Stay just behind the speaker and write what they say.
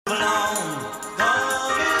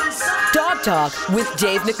Dog Talk with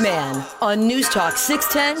Dave McMahon on News Talk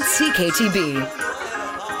 610 CKTB.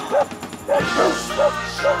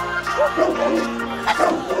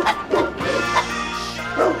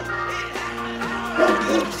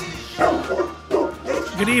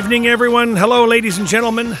 Good evening, everyone. Hello, ladies and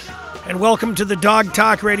gentlemen, and welcome to the Dog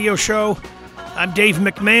Talk Radio Show. I'm Dave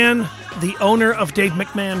McMahon, the owner of Dave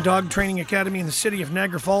McMahon Dog Training Academy in the city of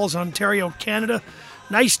Niagara Falls, Ontario, Canada.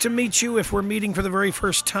 Nice to meet you if we're meeting for the very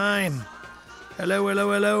first time. Hello,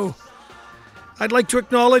 hello, hello. I'd like to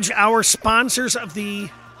acknowledge our sponsors of the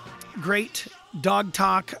great Dog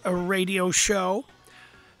Talk Radio Show.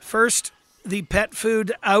 First, the Pet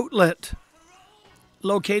Food Outlet,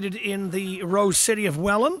 located in the Rose City of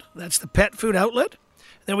Welland. That's the Pet Food Outlet.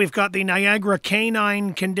 Then we've got the Niagara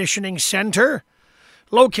Canine Conditioning Center,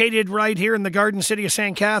 located right here in the Garden City of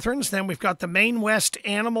St. Catharines. Then we've got the Maine West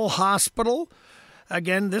Animal Hospital.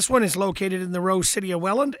 Again, this one is located in the Rose City of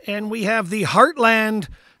Welland. And we have the Heartland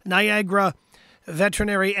Niagara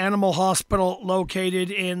Veterinary Animal Hospital, located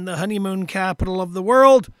in the honeymoon capital of the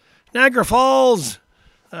world, Niagara Falls.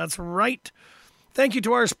 That's right. Thank you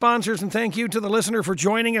to our sponsors, and thank you to the listener for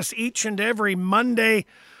joining us each and every Monday.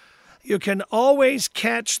 You can always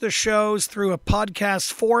catch the shows through a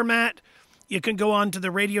podcast format. You can go on to the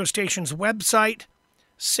radio station's website,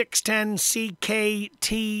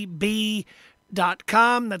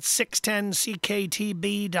 610cktb.com. That's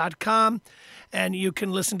 610cktb.com. And you can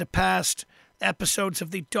listen to past episodes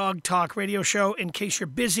of the Dog Talk Radio Show in case you're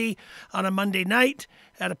busy on a Monday night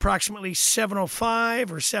at approximately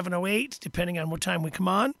 7:05 or 7:08, depending on what time we come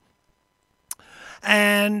on.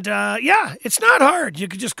 And it's not hard. You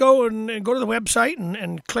could just go and go to the website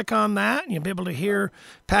and click on that, and you'll be able to hear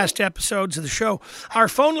past episodes of the show. Our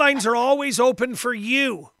phone lines are always open for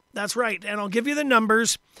you. That's right. And I'll give you the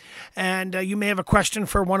numbers. And you may have a question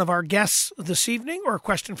for one of our guests this evening, or a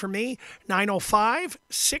question for me.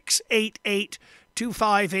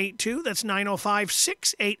 905-688-2582. That's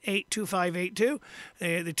 905-688-2582.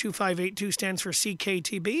 The 2582 stands for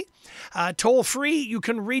CKTB. Toll free, you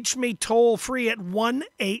can reach me toll free at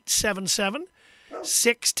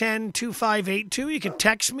 1-877-610-2582. You can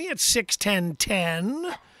text me at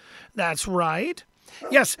 61010. That's right.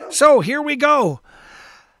 Yes, so here we go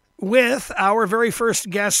with our very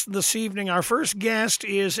first guest this evening. Our first guest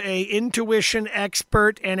is a intuition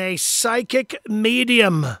expert and a psychic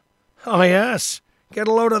medium. Oh, yes. Get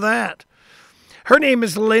a load of that. Her name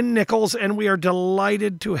is Lynn Nichols, and we are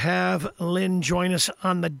delighted to have Lynn join us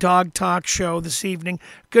on the Dog Talk Show this evening.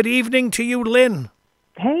 Good evening to you, Lynn.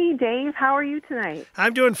 Hey, Dave. How are you tonight?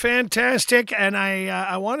 I'm doing fantastic, and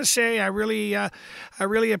I want to say I really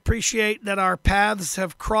appreciate that our paths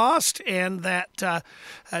have crossed, and that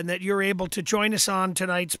you're able to join us on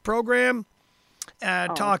tonight's program,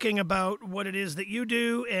 talking about what it is that you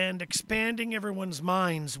do and expanding everyone's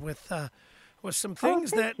minds with some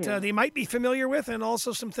things that they might be familiar with, and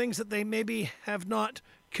also some things that they maybe have not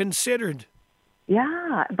considered.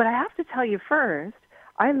 Yeah, but I have to tell you first,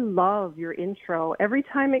 I love your intro. Every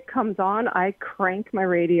time it comes on, I crank my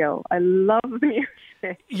radio. I love the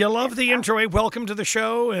music. You love the intro. Hey, welcome to the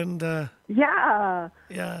show. And yeah,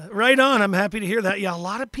 right on. I'm happy to hear that. Yeah, a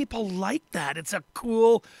lot of people like that. It's a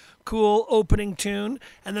cool opening tune.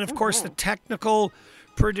 And then, of course, the technical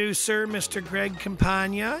producer, Mr. Greg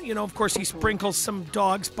Campagna. You know, of course, he sprinkles some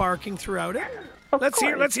dogs barking throughout it. Let's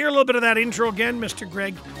hear a little bit of that intro again, Mr.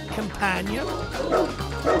 Greg Campagna.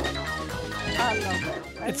 I love it.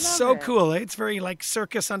 It's so cool. Eh? It's very like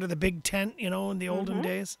circus under the big tent, you know, in the olden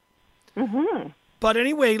days. Mm-hmm. But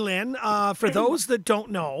anyway, Lynn, for those that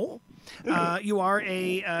don't know, you are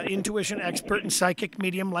a intuition expert and psychic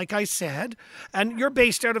medium, like I said, and you're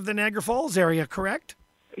based out of the Niagara Falls area, correct?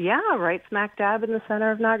 Yeah, right smack dab in the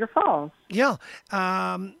center of Niagara Falls. Yeah.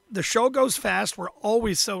 The show goes fast. We're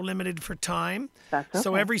always so limited for time. That's okay.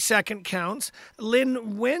 So every second counts.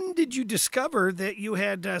 Lynn, when did you discover that you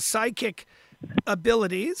had psychic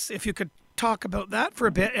abilities? If you could talk about that for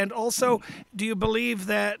a bit. And also, do you believe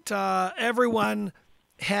that everyone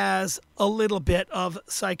has a little bit of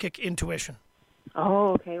psychic intuition?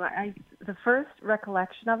 Oh, okay. Well, the first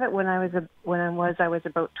recollection of it when I was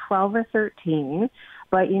about 12 or 13.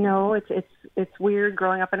 But you know, it's weird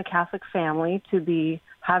growing up in a Catholic family to be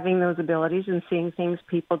having those abilities and seeing things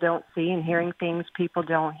people don't see and hearing things people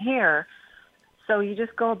don't hear. So you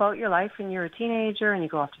just go about your life and you're a teenager and you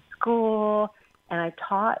go off to school. And I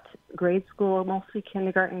taught grade school, mostly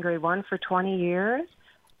kindergarten, grade 1 for 20 years.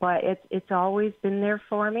 But it's always been there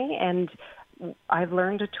for me, and I've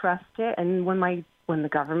learned to trust it. And when the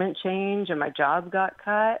government changed and my job got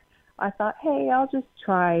cut, I thought, hey, I'll just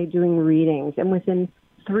try doing readings. And within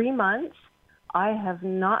 3 months, I have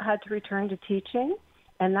not had to return to teaching.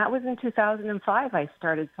 And that was in 2005 I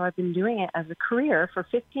started. So I've been doing it as a career for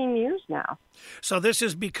 15 years now. So this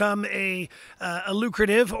has become a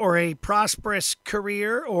lucrative or a prosperous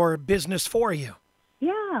career or business for you.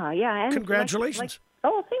 Yeah, yeah. And congratulations.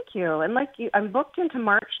 Oh, thank you. And I'm booked into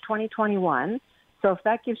March 2021. So if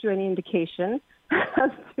that gives you any indication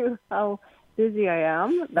as to how busy I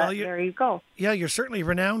am, there you go. Yeah, you're certainly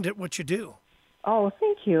renowned at what you do. Oh,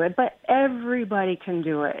 thank you. But everybody can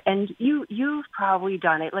do it. And you've probably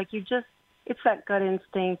done it. It's that gut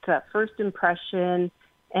instinct, that first impression.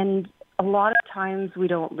 And a lot of times we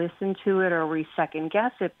don't listen to it or we second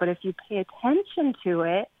guess it. But if you pay attention to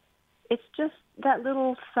it, it's just that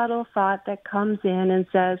little subtle thought that comes in and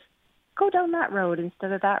says, go down that road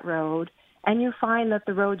instead of that road. And you find that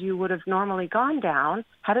the road you would have normally gone down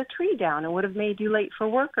had a tree down and would have made you late for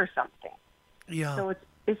work or something. Yeah. So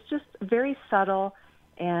it's just very subtle,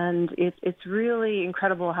 and it's really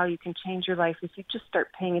incredible how you can change your life if you just start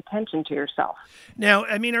paying attention to yourself. Now,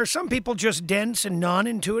 I mean, are some people just dense and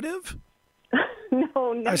non-intuitive?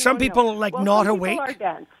 No. Are some people not awake? Some people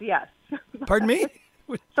are dense, yes. Pardon me?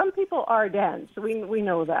 Some people are dense. We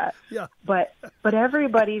know that. Yeah. But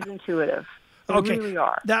everybody's intuitive. They really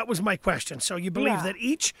are. That was my question. So you believe that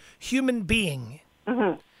each human being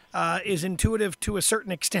is intuitive to a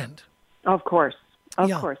certain extent? Of course. Of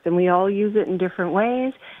course. And we all use it in different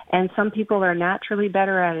ways. And some people are naturally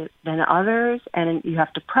better at it than others. And you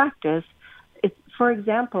have to practice. For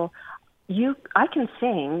example, I can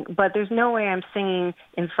sing, but there's no way I'm singing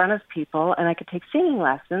in front of people. And I could take singing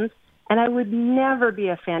lessons. And I would never be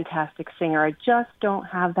a fantastic singer. I just don't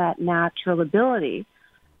have that natural ability.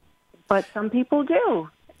 But some people do.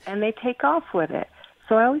 And they take off with it.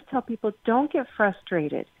 So I always tell people, don't get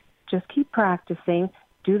frustrated. Just keep practicing.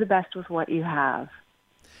 Do the best with what you have.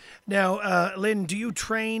 Now, Lynn, do you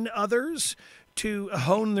train others to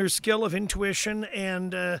hone their skill of intuition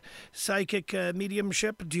and psychic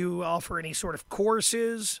mediumship? Do you offer any sort of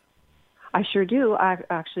courses? I sure do. I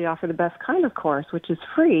actually offer the best kind of course, which is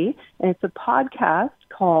free. And it's a podcast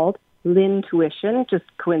called Lintuition. Just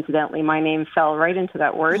coincidentally, my name fell right into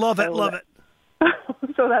that word. Love it.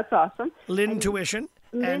 So that's awesome. Lintuition.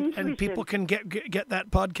 And people can get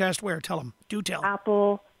that podcast where? Tell them. Do tell.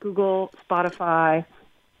 Apple, Google, Spotify,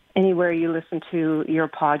 anywhere you listen to your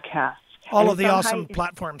podcasts. All of the awesome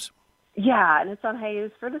platforms. Yeah, and it's on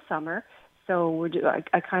hiatus for the summer. So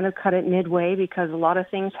I kind of cut it midway because a lot of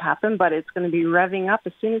things happen, but it's going to be revving up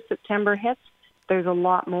as soon as September hits. There's a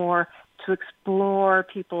lot more to explore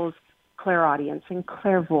people's clairaudience and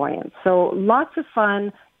clairvoyance. So lots of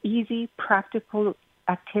fun, easy, practical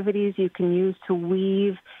activities you can use to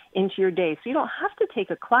weave into your day. So you don't have to take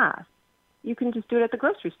a class. You can just do it at the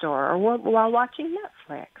grocery store or while watching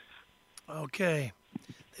Netflix. Okay.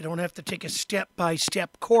 They don't have to take a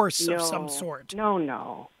step-by-step course of some sort.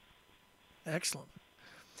 No. Excellent.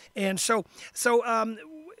 And so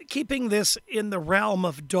keeping this in the realm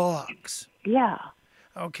of dogs. Yeah.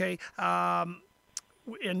 Okay.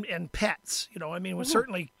 And pets,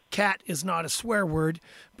 certainly cat is not a swear word,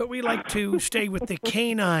 but we like to stay with the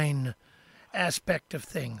canine aspect of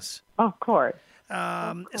things. Of course.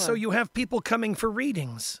 So you have people coming for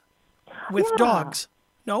readings with dogs,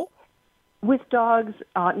 no? With dogs,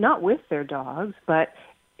 not with their dogs, but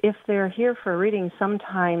if they're here for a reading,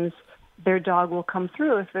 sometimes their dog will come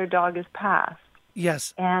through if their dog is passed.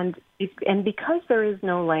 Yes. And because there is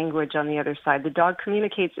no language on the other side, the dog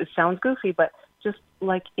communicates, it sounds goofy, but just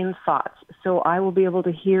like in thoughts. So I will be able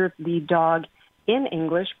to hear the dog in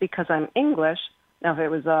English because I'm English. Now, if it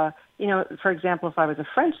was for example, if I was a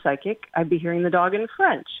French psychic, I'd be hearing the dog in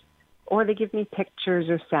French. Or they give me pictures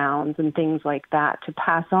or sounds and things like that to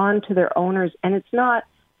pass on to their owners. And it's not,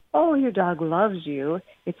 oh, your dog loves you.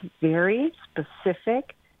 It's very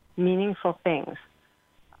specific, meaningful things.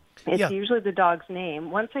 It's usually the dog's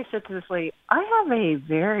name. Once I said to this lady, I have a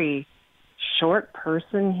very short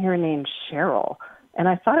person here named Cheryl. And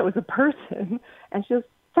I thought it was a person. And she goes,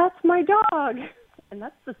 that's my dog. And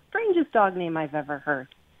that's the strangest dog name I've ever heard.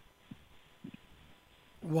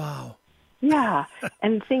 Wow. Yeah.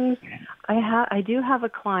 And things, I do have a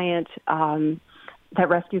client that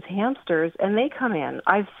rescues hamsters, and they come in.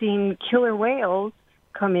 I've seen killer whales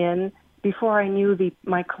come in before I knew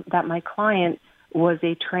that my client was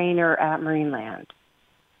a trainer at Marineland.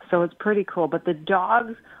 So it's pretty cool. But the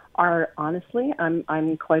dogs are, honestly,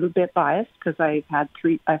 I'm quite a bit biased because I've had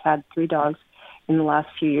three dogs in the last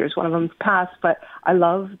few years. One of them's passed, but I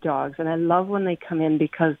love dogs, and I love when they come in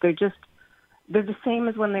because they're the same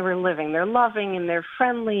as when they were living. They're loving and they're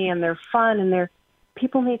friendly and they're fun, and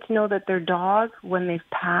people need to know that their dog, when they've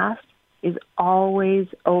passed, is always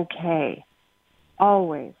okay.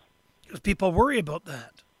 Always. Because people worry about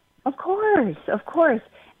that. Of course, of course.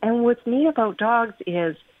 And what's neat about dogs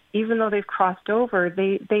is, even though they've crossed over,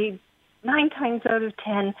 they 9 times out of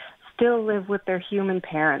 10 still live with their human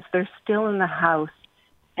parents. They're still in the house.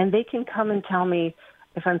 And they can come and tell me,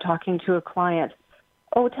 if I'm talking to a client,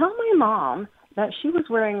 oh, tell my mom that she was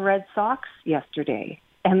wearing red socks yesterday.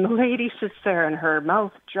 And the lady sits there and her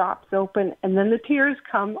mouth drops open, and then the tears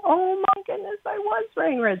come. Oh, my goodness, I was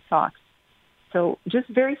wearing red socks. So just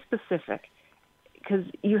very specific, because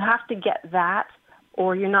you have to get that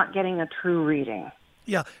or you're not getting a true reading.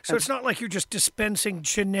 Yeah, so it's not like you're just dispensing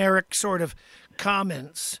generic sort of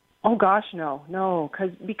comments. Oh, gosh, no,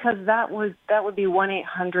 because that would be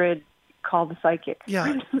 1-800 call the psychic.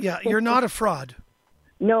 Yeah, you're not a fraud.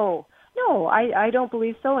 No, I don't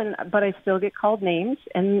believe so, but I still get called names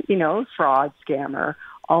and, fraud, scammer,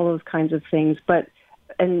 all those kinds of things. But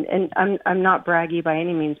and I'm not braggy by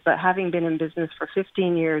any means, but having been in business for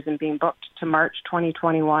 15 years and being booked to March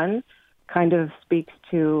 2021 kind of speaks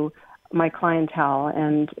to my clientele.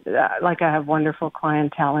 And I have wonderful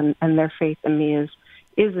clientele, and their faith in me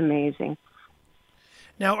is amazing.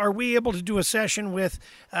 Now, are we able to do a session with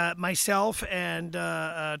myself and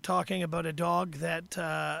talking about a dog that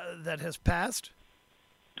has passed?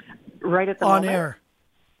 Right at the on moment? Air.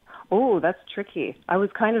 Oh, that's tricky. I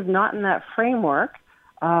was kind of not in that framework,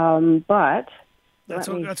 but that's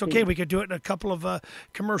okay. We could do it in a couple of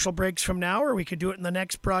commercial breaks from now, or we could do it in the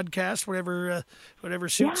next broadcast, whatever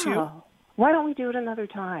suits you. Why don't we do it another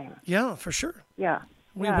time? Yeah, for sure. Yeah.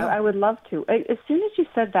 We will. will. I would love to. As soon as you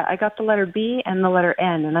said that, I got the letter B and the letter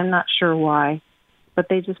N, and I'm not sure why, but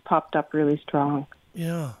they just popped up really strong.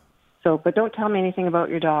 Yeah. So, but don't tell me anything about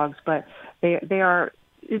your dogs, but they are,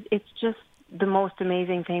 it's just the most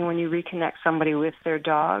amazing thing when you reconnect somebody with their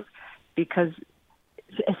dog, because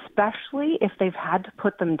especially if they've had to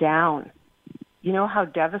put them down. You know how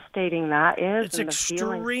devastating that is? It's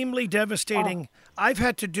extremely devastating. Oh. I've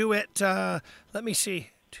had to do it, let me see,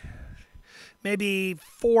 maybe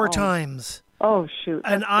 4 times. Oh, shoot.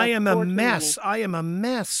 And I am a mess. I am a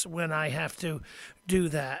mess when I have to do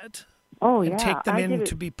that. Oh, and take them in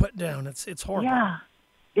to be put down. It's horrible. Yeah.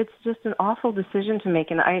 It's just an awful decision to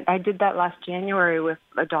make. And I did that last January with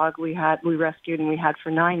a dog we rescued and we had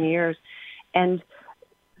for 9 years. And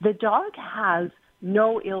the dog has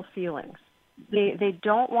no ill feelings. They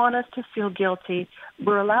don't want us to feel guilty.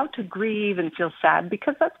 We're allowed to grieve and feel sad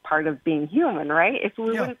because that's part of being human, right? If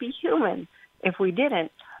we wouldn't be human if we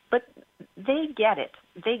didn't. But they get it.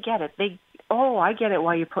 They get it. I get it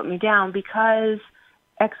why you put me down, because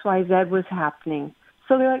XYZ was happening.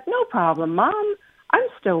 So they're like, no problem, Mom. I'm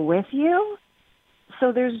still with you.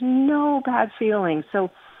 So there's no bad feeling.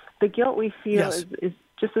 So the guilt we feel is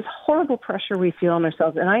just this horrible pressure we feel on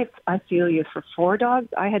ourselves. And I feel you. For 4 dogs,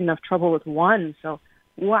 I had enough trouble with 1. So,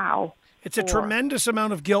 wow. It's a tremendous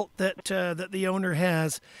amount of guilt that the owner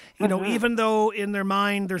has. You know, even though in their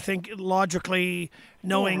mind they're thinking logically,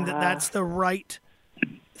 knowing that that's the right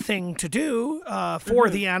thing to do for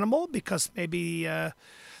the animal, because maybe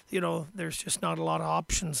there's just not a lot of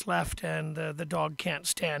options left, and the dog can't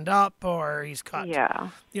stand up, or he's got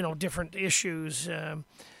different issues.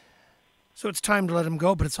 So it's time to let him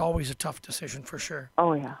go, but it's always a tough decision for sure.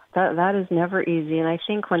 Oh, yeah. That is never easy. And I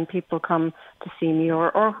think when people come to see me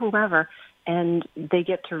or whomever, and they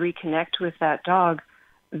get to reconnect with that dog,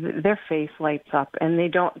 their face lights up, and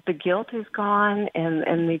the guilt is gone,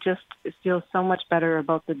 and they just feel so much better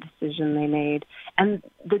about the decision they made. And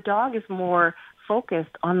the dog is more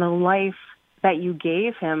focused on the life that you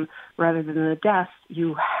gave him rather than the death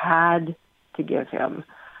you had to give him.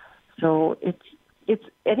 So it's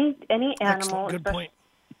any animal. Excellent. Good point.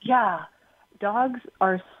 Yeah. Dogs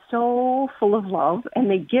are so full of love, and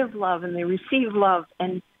they give love and they receive love,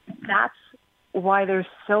 and that's why they're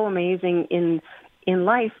so amazing in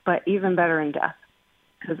life, but even better in death,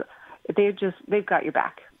 because they've got your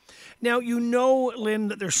back. Now, Lynn,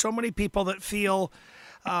 that there's so many people that feel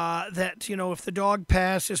that, if the dog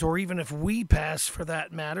passes, or even if we pass for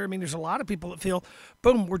that matter, I mean, there's a lot of people that feel,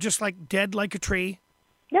 boom, we're just like dead like a tree.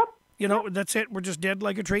 Yep. That's it. We're just dead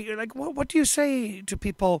like a tree. You're like, what do you say to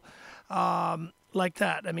people like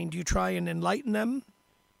that? I mean, do you try and enlighten them?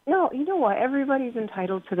 No, you know what? Everybody's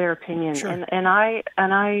entitled to their opinion, sure. and I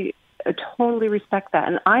totally respect that.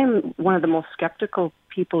 And I'm one of the most skeptical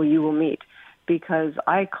people you will meet, because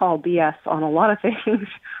I call BS on a lot of things.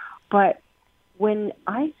 But when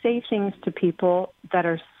I say things to people that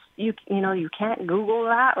are you can't Google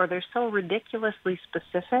that, or they're so ridiculously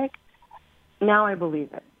specific, now I believe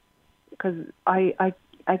it. Because I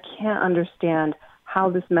can't understand how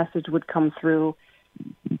this message would come through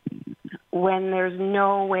when there's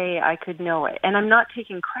no way I could know it. And I'm not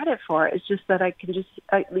taking credit for it. It's just that I can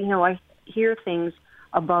I hear things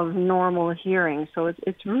above normal hearing. So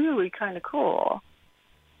it's really kind of cool.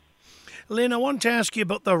 Lynn, I want to ask you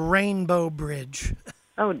about the Rainbow Bridge.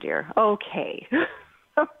 Oh, dear. Okay.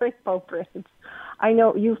 The Rainbow Bridge. I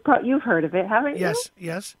know you've heard of it, haven't you?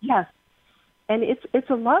 Yes. And it's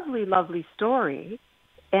a lovely, lovely story.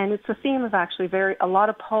 And it's a theme of actually a lot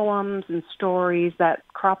of poems and stories that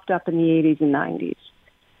cropped up in the 80s and 90s.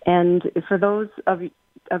 And for those of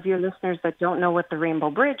your listeners that don't know what the Rainbow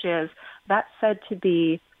Bridge is, that's said to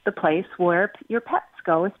be the place where your pets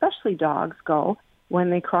go, especially dogs go, when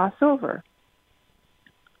they cross over.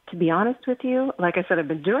 To be honest with you, like I said, I've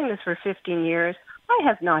been doing this for 15 years. I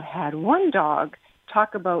have not had one dog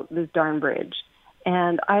talk about this darn bridge.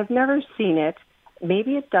 And I've never seen it.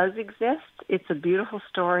 Maybe it does exist. It's a beautiful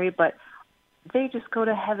story, but they just go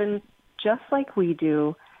to heaven just like we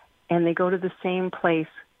do, and they go to the same place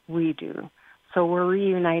we do. So we're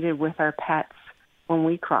reunited with our pets when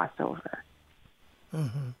we cross over.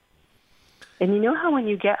 Mm-hmm. And you know how when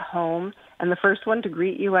you get home and the first one to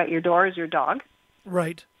greet you at your door is your dog?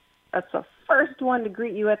 Right. That's the first one to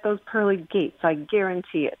greet you at those pearly gates, I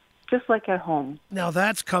guarantee it. Just like at home. Now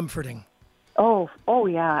that's comforting. Oh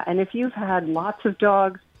yeah. And if you've had lots of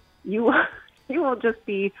dogs, you will just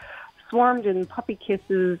be swarmed in puppy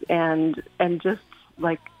kisses and just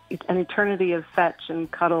like an eternity of fetch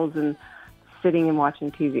and cuddles and sitting and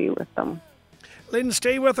watching TV with them. Lynn,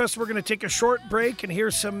 stay with us. We're going to take a short break and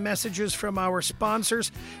hear some messages from our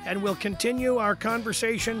sponsors, and we'll continue our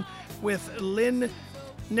conversation with Lynn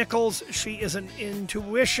Nichols. She is an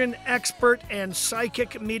intuition expert and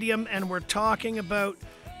psychic medium, and we're talking about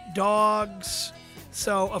dogs.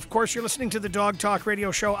 So, of course, you're listening to the Dog Talk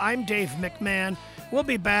Radio Show. I'm Dave McMahon. We'll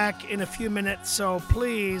be back in a few minutes, so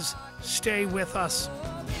please stay with us.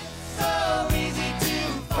 So easy to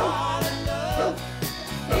fall in love.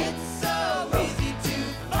 It's so easy to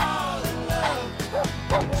fall in love.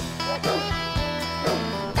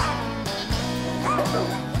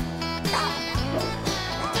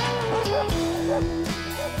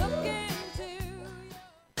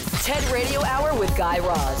 10 Radio Hour with Guy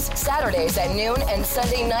Raz. Saturdays at noon and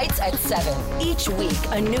Sunday nights at 7. Each week,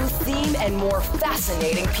 a new theme and more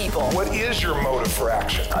fascinating people. What is your motive for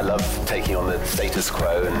action? I love taking on the status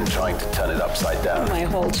quo and trying to turn it upside down. My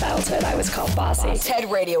whole childhood, I was called bossy.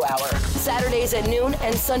 TED Radio Hour. Saturdays at noon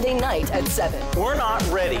and Sunday night at 7. We're not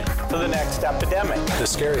ready for the next epidemic. The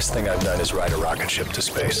scariest thing I've done is ride a rocket ship to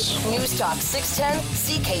space. News Talk 610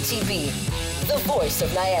 CKTB. The voice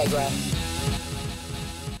of Niagara.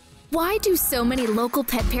 Why do so many local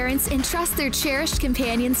pet parents entrust their cherished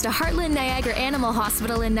companions to Heartland Niagara Animal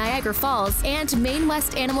Hospital in Niagara Falls and Maine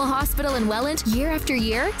West Animal Hospital in Welland year after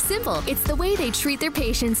year? Simple. It's the way they treat their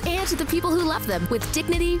patients and the people who love them with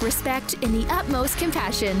dignity, respect, and the utmost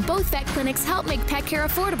compassion. Both vet clinics help make pet care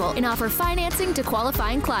affordable and offer financing to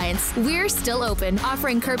qualifying clients. We're still open,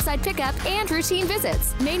 offering curbside pickup and routine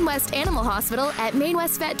visits. Maine West Animal Hospital at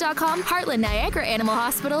mainwestvet.com, Heartland Niagara Animal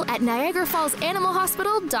Hospital at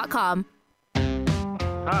niagarafallsanimalhospital.com.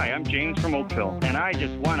 Hi, I'm James from Oakville, and I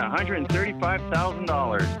just won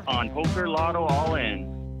 $135,000 on Poker Lotto All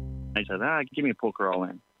In. I said, give me a Poker All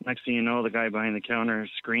In. Next thing you know, the guy behind the counter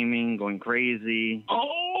is screaming, going crazy.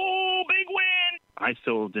 Oh, big win! I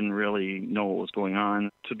still didn't really know what was going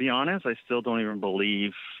on. To be honest, I still don't even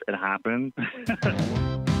believe it happened.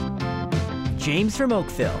 James from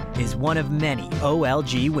Oakville is one of many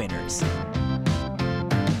OLG winners.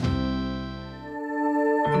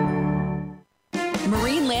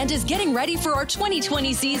 Marineland is getting ready for our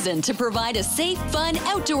 2020 season to provide a safe, fun,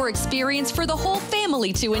 outdoor experience for the whole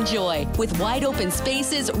family to enjoy. With wide open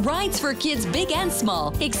spaces, rides for kids big and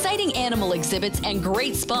small, exciting animal exhibits, and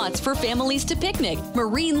great spots for families to picnic,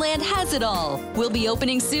 Marineland has it all. We'll be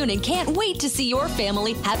opening soon and can't wait to see your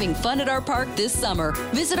family having fun at our park this summer.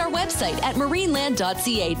 Visit our website at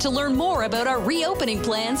marineland.ca to learn more about our reopening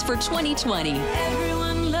plans for 2020.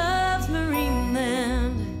 Everyone loves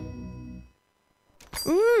Marineland.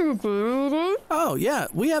 Oh, yeah,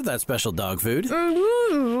 we have that special dog food.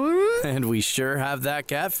 And we sure have that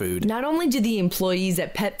cat food. Not only do the employees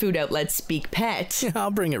at pet food outlets speak pet, I'll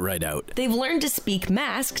bring it right out. They've learned to speak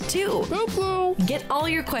mask, too. Get all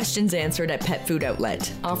your questions answered at Pet Food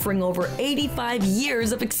Outlet, offering over 85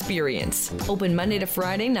 years of experience. Open Monday to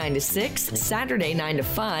Friday, 9 to 6, Saturday, 9 to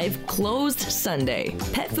 5, closed Sunday.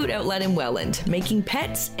 Pet Food Outlet in Welland, making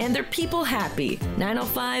pets and their people happy.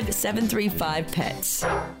 905-735-PETS.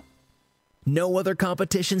 No other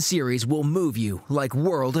competition series will move you like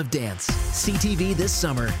World of Dance. CTV this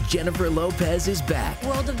summer, Jennifer Lopez is back.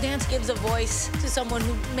 World of Dance gives a voice to someone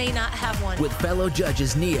who may not have one. With fellow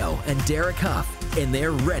judges Neo and Derek Huff, and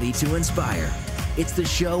they're ready to inspire. It's the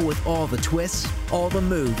show with all the twists, all the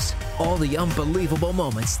moves, all the unbelievable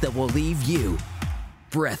moments that will leave you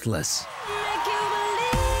breathless.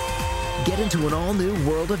 Get into an all-new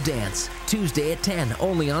World of Dance, Tuesday at 10,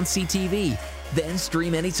 only on CTV. Then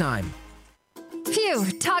stream anytime. Phew,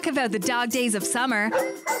 talk about the dog days of summer.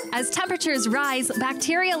 As temperatures rise,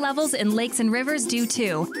 bacteria levels in lakes and rivers do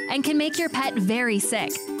too, and can make your pet very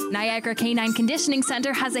sick. Niagara Canine Conditioning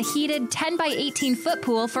Center has a heated 10 by 18 foot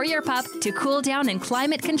pool for your pup to cool down in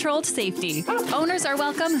climate-controlled safety. Owners are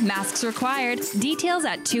welcome, masks required. Details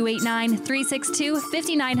at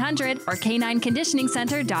 289-362-5900 or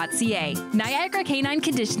canineconditioningcenter.ca. Niagara Canine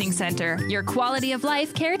Conditioning Center, your quality of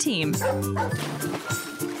life care team.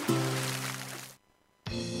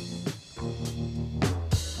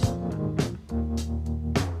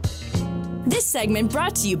 This segment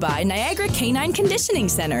brought to you by Niagara Canine Conditioning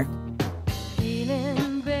Center.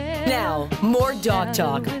 Now, more Dog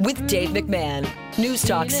Talk with Dave McMahon. News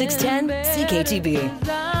Talk 610 CKTB.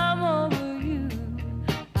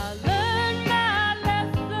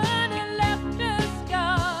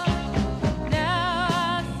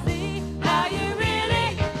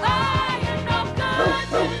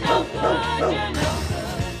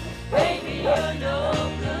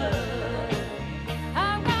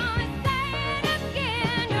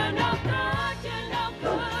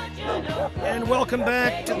 And welcome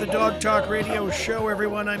back to the Dog Talk Radio Show,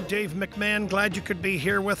 everyone. I'm Dave McMahon. Glad you could be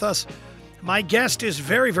here with us. My guest is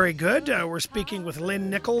very, very good. We're speaking with Lynn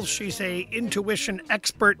Nichols. She's a intuition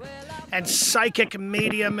expert and psychic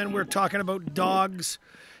medium, and we're talking about dogs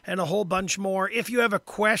and a whole bunch more. If you have a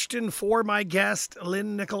question for my guest,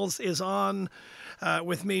 Lynn Nichols is on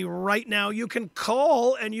with me right now. You can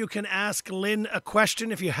call and you can ask Lynn a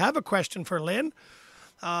question if you have a question for Lynn.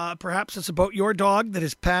 Perhaps it's about your dog that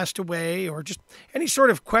has passed away or just any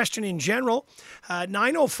sort of question in general.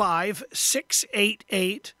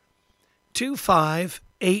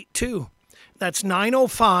 905-688-2582. That's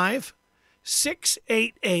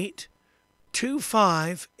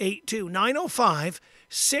 905-688-2582.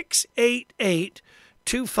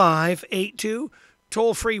 905-688-2582.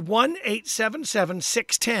 Toll free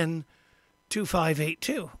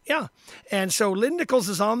 1-877-610-2582. Yeah. And so Lynn Nichols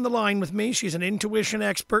is on the line with me. She's an intuition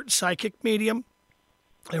expert, psychic medium.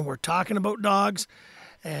 And we're talking about dogs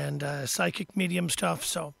and psychic medium stuff.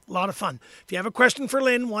 So a lot of fun. If you have a question for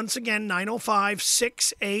Lynn, once again,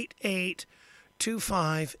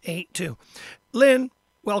 905-688-2582. Lynn,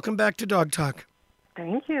 welcome back to Dog Talk.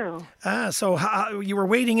 Thank you. So you were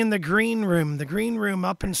waiting in the green room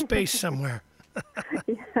up in space somewhere.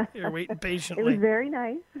 Yeah. You're waiting patiently. It was very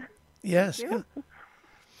nice. Yes. Yeah.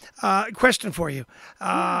 Question for you.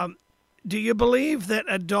 Do you believe that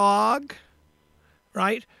a dog,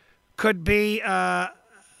 right, could be like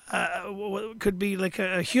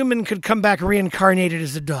a human could come back reincarnated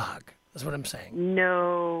as a dog? That's what I'm saying.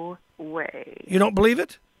 No way. You don't believe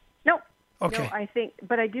it? No. Okay. No,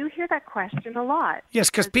 but I do hear that question a lot. Yes,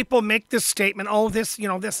 because people make this statement, this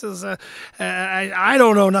is I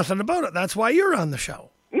don't know nothing about it. That's why you're on the show.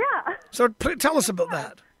 Yeah. So tell us about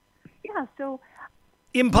that. Yeah, so...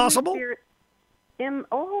 Impossible? I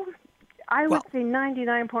would say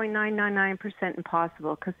 99.999%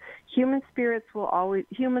 impossible, because human souls will always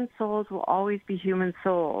be human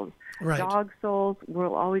souls. Right. Dog souls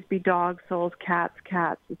will always be dog souls, cats,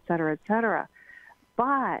 et cetera,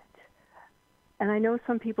 But, and I know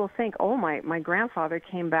some people think, my grandfather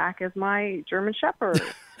came back as my German Shepherd.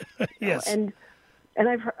 Yes. And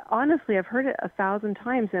I've heard it 1,000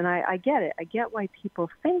 times, and I get it. I get why people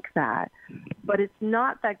think that. But it's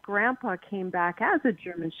not that Grandpa came back as a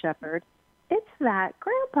German Shepherd. It's that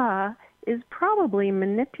Grandpa is probably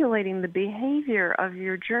manipulating the behavior of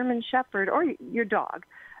your German Shepherd or your dog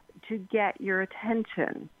to get your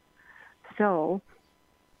attention. So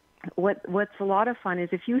what's a lot of fun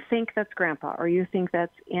is if you think that's Grandpa or you think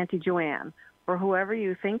that's Auntie Joanne or whoever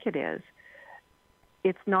you think it is,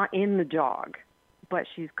 it's not in the dog, but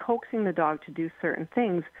she's coaxing the dog to do certain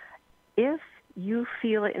things. If you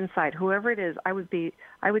feel it inside, whoever it is, I would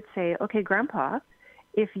say, okay, Grandpa,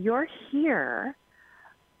 if you're here,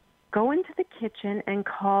 go into the kitchen and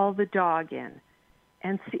call the dog in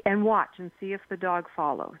and watch and see if the dog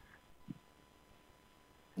follows.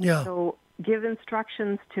 Yeah. So give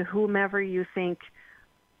instructions to whomever you think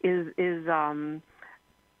is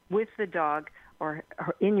with the dog or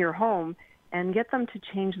in your home, and get them to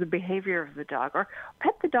change the behavior of the dog, or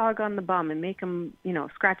pet the dog on the bum and make him,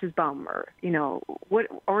 scratch his bum or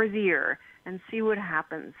his ear and see what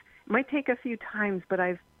happens. It might take a few times, but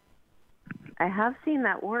I have seen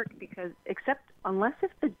that work because unless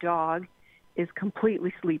if the dog is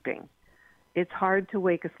completely sleeping, it's hard to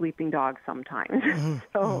wake a sleeping dog sometimes.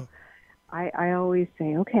 So I always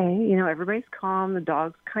say, okay, everybody's calm, the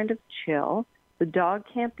dog's kind of chill, the dog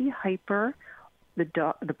can't be hyper,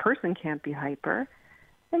 the person can't be hyper,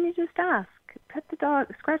 then you just ask, pet the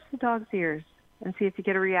dog, scratch the dog's ears, and see if you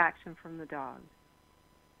get a reaction from the dog.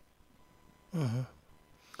 Mm-hmm.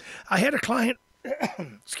 I had a client,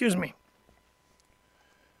 excuse me.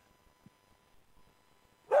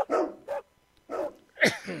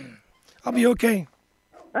 I'll be okay.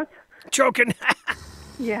 That's choking.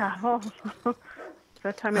 Yeah. Oh.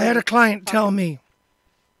 That time I had a client tell me,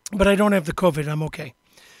 but I don't have the COVID. I'm okay.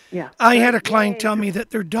 Yeah. I had a client tell me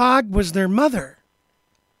that their dog was their mother.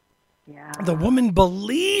 Yeah. The woman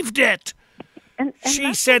believed it. And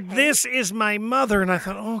she said, "This is my mother," and I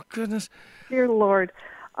thought, "Oh goodness." Dear Lord.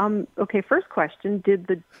 Okay. First question: did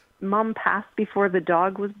the mom pass before the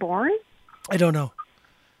dog was born? I don't know.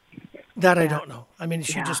 That I don't know. I mean,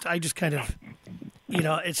 I just kind of,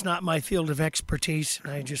 it's not my field of expertise,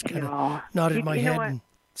 and I just kind of nodded my head and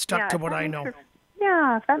stuck to what I know.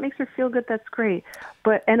 If that makes her feel good, that's great.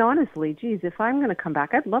 And honestly, geez, if I'm going to come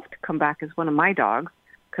back, I'd love to come back as one of my dogs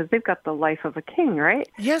because they've got the life of a king, right?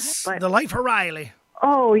 Yes, the life of Riley.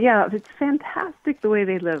 Oh, yeah, it's fantastic the way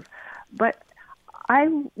they live. But I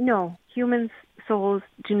know humans' souls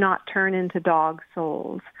do not turn into dog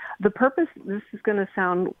souls. The purpose, this is going to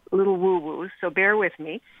sound a little woo-woo, so bear with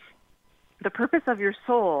me. The purpose of your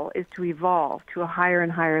soul is to evolve to a higher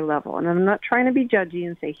and higher level. And I'm not trying to be judgy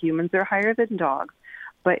and say humans are higher than dogs,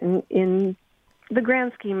 but in the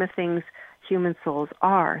grand scheme of things, human souls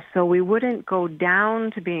are. So we wouldn't go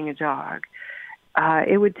down to being a dog.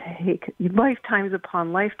 It would take lifetimes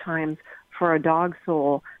upon lifetimes for a dog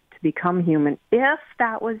soul to become human, if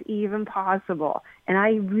that was even possible. And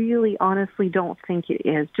I really honestly don't think it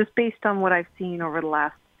is, just based on what I've seen over the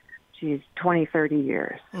last, 20, 30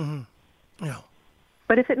 years. Mm-hmm. Yeah.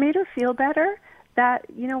 But if it made her feel better, that,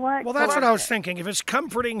 you know what? Well, that's what I was thinking. If it's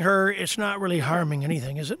comforting her, it's not really harming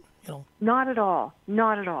anything, is it? Not at all.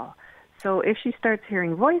 Not at all. So if she starts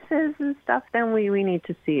hearing voices and stuff, then we need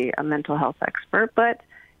to see a mental health expert. But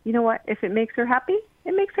you know what? If it makes her happy,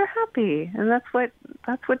 it makes her happy. And that's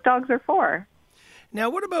what dogs are for. Now,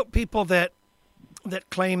 what about people that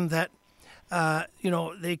claim that,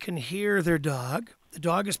 they can hear their dog, the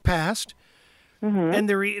dog is passed, and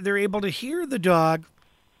they're able to hear the dog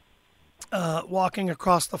walking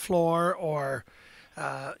across the floor or,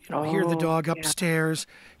 hear the dog upstairs.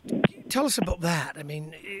 Tell us about that. I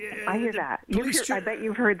mean, I hear that. I bet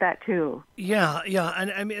you've heard that too. Yeah.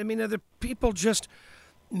 And I mean, are the people just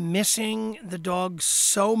missing the dog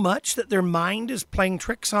so much that their mind is playing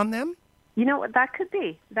tricks on them? You know what? That could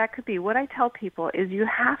be. What I tell people is you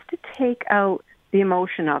have to take out the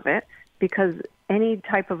emotion of it, because any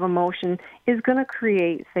type of emotion is going to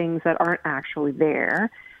create things that aren't actually there.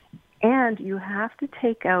 And you have to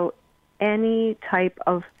take out any type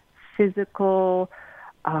of physical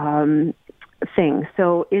thing.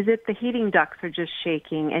 So is it the heating ducts are just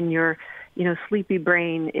shaking and your, sleepy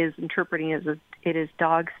brain is interpreting it as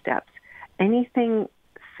dog steps? Anything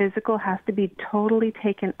physical has to be totally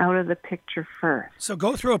taken out of the picture first. So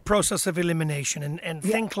go through a process of elimination and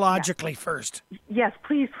think logically first. Yes,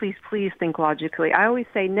 please think logically. I always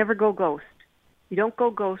say never go ghost. You don't go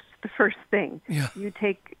ghost the first thing. Yeah. You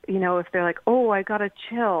take, if they're like, oh, I got a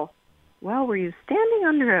chill. Well, were you standing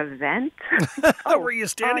under a vent? Were you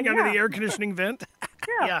standing under the air conditioning vent?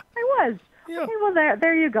 Yeah, I was. Yeah. Okay, well,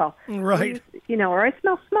 there you go. Right. Or I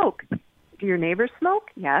smell smoke. Do your neighbors smoke?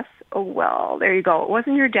 Yes. Oh, well, there you go. It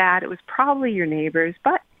wasn't your dad. It was probably your neighbors.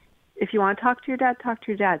 But if you want to talk to your dad, talk to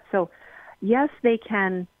your dad. So, yes, they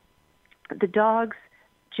can. The dogs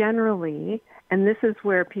generally, and this is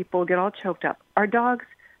where people get all choked up, our dogs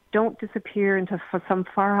don't disappear into some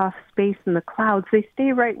far-off space in the clouds. They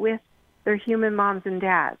stay right with their human moms and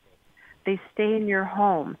dads. They stay in your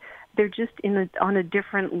home. They're just on a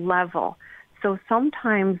different level. So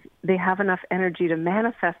sometimes they have enough energy to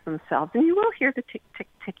manifest themselves, and you will hear the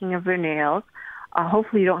ticking of their nails.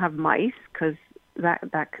 Hopefully you don't have mice, because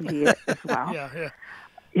that could be it as well. Yeah.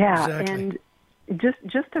 Exactly. And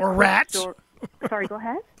just a or rats. Sorry, go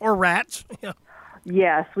ahead. Or rats. Yeah.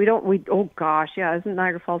 Yes, oh gosh, yeah, isn't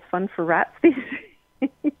Niagara Falls fun for rat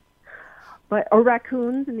species? Or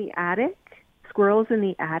raccoons in the attic, squirrels in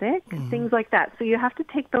the attic, things like that. So you have to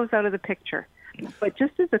take those out of the picture. But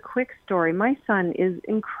just as a quick story, my son is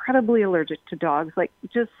incredibly allergic to dogs, like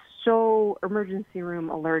just so emergency room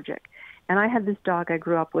allergic. And I had this dog I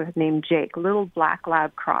grew up with named Jake, little black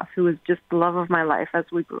lab cross, who was just the love of my life as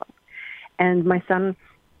we grew up. And my son,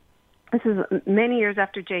 this is many years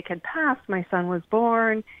after Jake had passed, my son was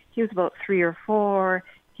born. He was about 3 or 4.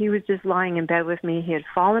 He was just lying in bed with me. He had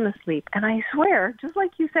fallen asleep. And I swear, just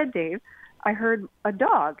like you said, Dave, I heard a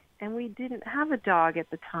dog. And we didn't have a dog at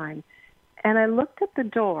the time. And I looked at the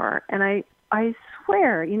door, and I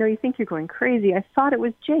swear, you think you're going crazy. I thought it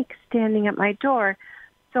was Jake standing at my door.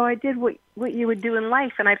 So I did what you would do in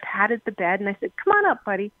life, and I patted the bed, and I said, "Come on up,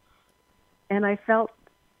 buddy." And I felt,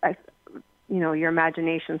 your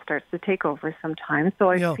imagination starts to take over sometimes. So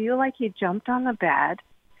I feel like he jumped on the bed,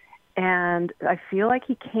 and I feel like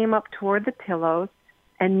he came up toward the pillows,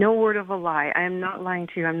 and no word of a lie. I am not lying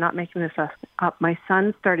to you. I'm not making this up. My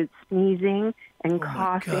son started sneezing and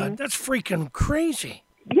coughing. My God, that's freaking crazy.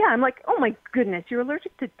 Yeah, I'm like, oh my goodness, you're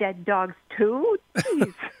allergic to dead dogs too?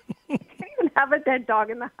 Jeez. You can't even have a dead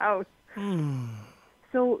dog in the house.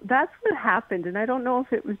 So that's what happened, and I don't know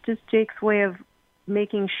if it was just Jake's way of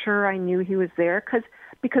making sure I knew he was there,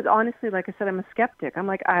 because honestly, like I said, I'm a skeptic. I'm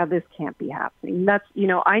like, this can't be happening. That's,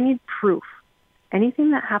 I need proof.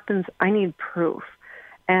 Anything that happens, I need proof.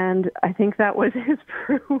 And I think that was his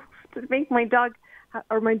proof to make my dog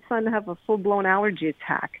or my son have a full-blown allergy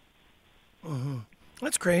attack. Mm-hmm.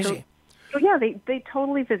 That's crazy. So yeah, they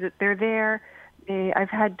totally visit. They're there. I've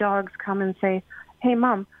had dogs come and say, "Hey,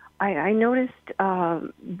 Mom, I noticed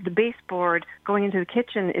the baseboard going into the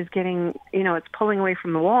kitchen is getting, it's pulling away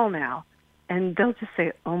from the wall now." And they'll just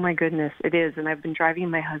say, "Oh my goodness, it is." And I've been driving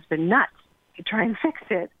my husband nuts to try and fix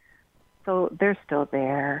it. So they're still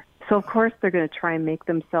there. So of course they're going to try and make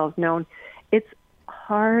themselves known. It's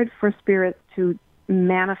hard for spirits to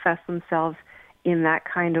manifest themselves in that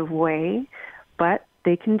kind of way, but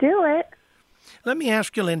they can do it. Let me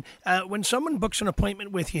ask you, Lynn, when someone books an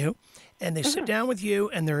appointment with you and they sit down with you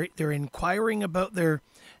and they're inquiring about their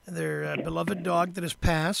beloved dog that has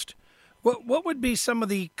passed, what would be some of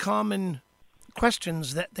the common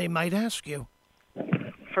questions that they might ask you?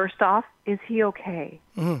 First off, is he okay?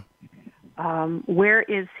 Mm-hmm. Where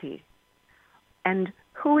is he? And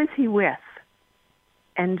who is he with?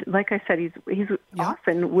 And like I said, he's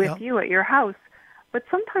often with you at your house. But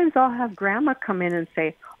sometimes I'll have Grandma come in and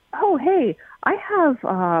say, "Oh, hey, I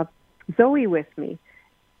have Zoe with me."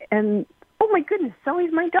 And, oh, my goodness,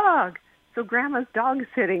 Zoe's my dog. So Grandma's dog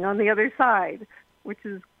sitting on the other side, which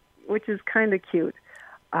is kind of cute.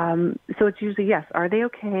 So it's usually, yes, are they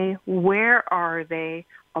okay? Where are they?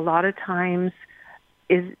 A lot of times,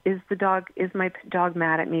 is my dog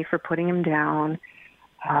mad at me for putting him down?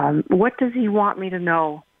 What does he want me to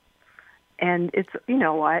know? And it's, you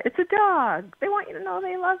know what, it's a dog. They want you to know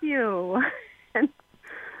they love you. And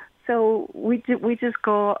so we just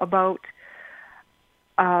go about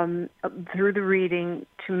through the reading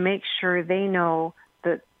to make sure they know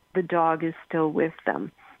that the dog is still with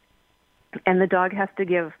them. And the dog has to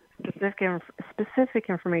give specific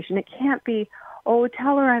information. It can't be, "Oh,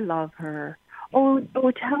 tell her I love her. Oh,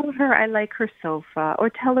 tell her I like her sofa, or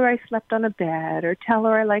tell her I slept on a bed, or tell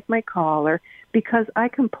her I like my collar," because I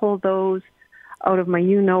can pull those out of my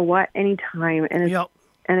you-know-what anytime, and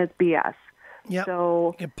it's BS. Yep.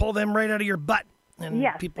 So you can pull them right out of your butt, and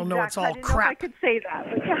people know it's all I didn't crap. know if I could say that,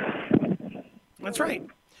 but yeah. That's right.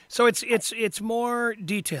 So it's more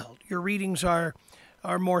detailed. Your readings are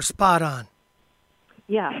more spot on.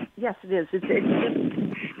 Yeah, yes, it is. It's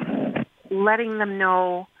just letting them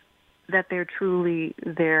know that they're truly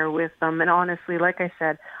there with them. And honestly, like I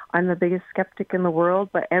said, I'm the biggest skeptic in the world,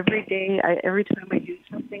 but every time I do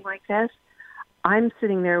something like this, I'm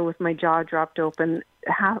sitting there with my jaw dropped open,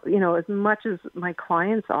 as much as my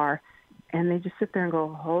clients are, and they just sit there and go,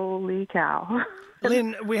 "Holy cow."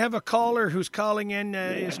 Lynn, we have a caller who's calling in.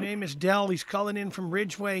 His name is Dell. He's calling in from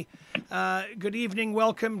Ridgeway. Good evening.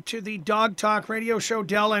 Welcome to the Dog Talk Radio Show,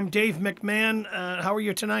 Dell. I'm Dave McMahon. How are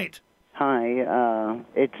you tonight? Hi,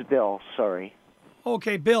 it's Bill. Sorry.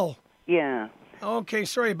 Okay, Bill. Yeah. Okay,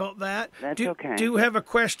 sorry about that. That's okay. Do you have a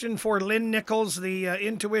question for Lynn Nichols, the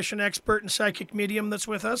intuition expert and psychic medium that's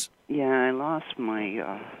with us? Yeah, I lost my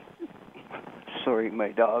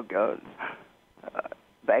dog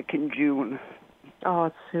back in June. Oh,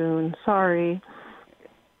 it's soon. Sorry.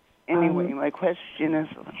 Anyway, my question is,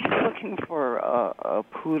 I'm looking for a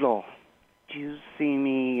poodle. Do you see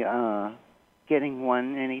me getting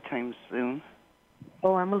one anytime soon?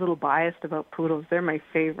 Oh, I'm a little biased about poodles. They're my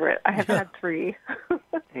favorite. I have had 3.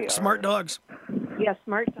 Smart dogs. Yeah,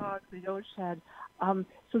 smart dogs. They don't shed.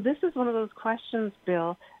 So this is one of those questions,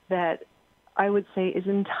 Bill, that I would say, is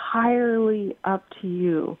entirely up to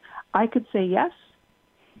you. I could say yes,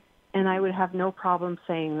 and I would have no problem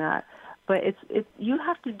saying that. But you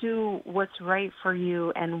have to do what's right for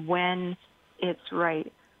you and when it's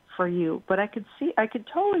right for you. But I could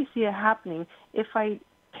totally see it happening. If I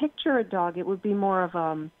picture a dog, it would be more of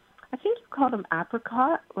I think you call them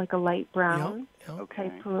apricot, like a light brown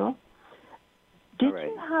type poodle. Did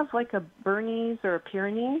you have like a Bernese or a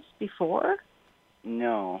Pyrenees before?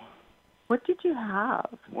 No. What did you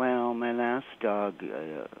have? Well, my last dog,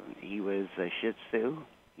 he was a Shih Tzu.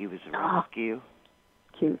 He was a rescue.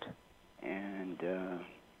 Cute. And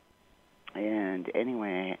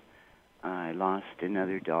anyway, I lost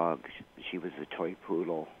another dog. She was a toy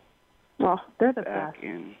poodle. Well, they're the best.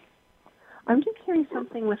 In... I'm just hearing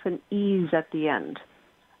something with an ease at the end.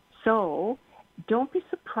 So don't be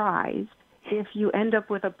surprised if you end up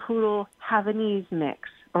with a poodle Havanese mix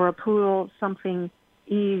or a poodle something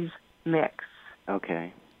ease mix.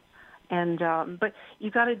 Okay. And but you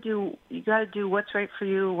got to do what's right for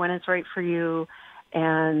you when it's right for you,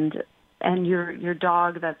 and your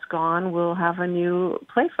dog that's gone will have a new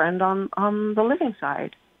play friend on the living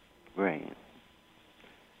side. Right.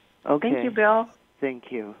 Okay. Thank you, Bill.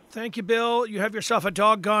 Thank you. Thank you, Bill. You have yourself a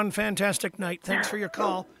doggone fantastic night. Thanks for your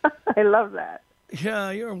call. I love that.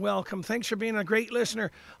 Yeah, you're welcome. Thanks for being a great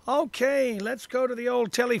listener. Okay, let's go to the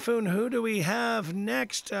old telephone. Who do we have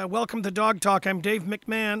next? Welcome to Dog Talk. I'm Dave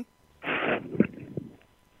McMahon.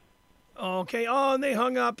 Okay. Oh, and they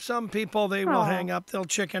hung up. Some people, they will hang up. They'll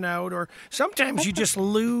chicken out. Or sometimes you just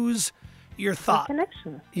lose your thought.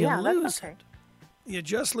 Connection. You lose that's okay. it. You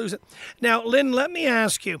just lose it. Now, Lynn, let me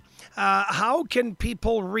ask you, how can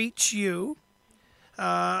people reach you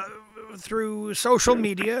through social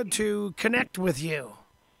media to connect with you?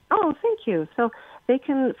 Oh, thank you. So they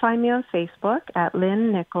can find me on Facebook at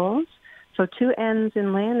Lynn Nichols. So 2 N's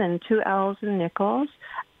in Lynn and 2 L's in Nichols,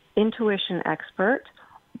 Intuition Expert,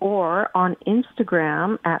 or on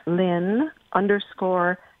Instagram at Lynn_Nichols.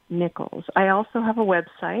 I also have a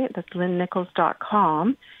website that's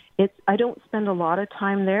lynnnichols.com. I don't spend a lot of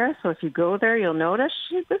time there, so if you go there, you'll notice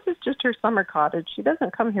this is just her summer cottage. She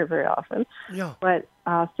doesn't come here very often. Yeah. But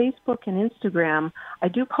Facebook and Instagram, I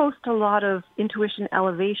do post a lot of intuition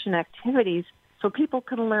elevation activities so people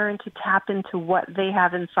can learn to tap into what they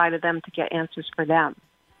have inside of them to get answers for them.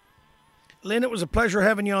 Lynn, it was a pleasure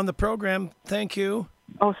having you on the program. Thank you.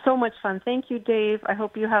 Oh, so much fun. Thank you, Dave. I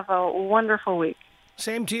hope you have a wonderful week.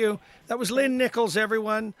 Same to you. That was Lynn Nichols,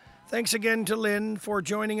 everyone. Thanks again to Lynn for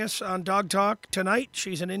joining us on Dog Talk tonight.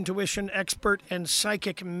 She's an intuition expert and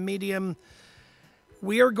psychic medium.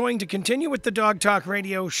 We are going to continue with the Dog Talk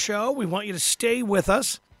radio show. We want you to stay with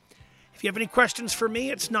us. If you have any questions for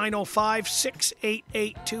me, it's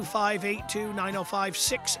 905-688-2582,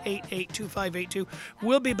 905-688-2582.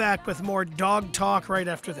 We'll be back with more Dog Talk right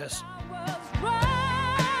after this.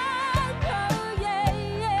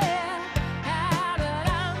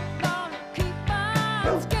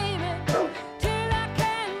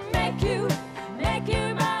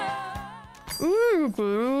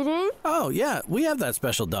 Oh, yeah, we have that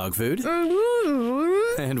special dog food.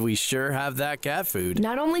 And we sure have that cat food.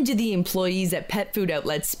 Not only do the employees at pet food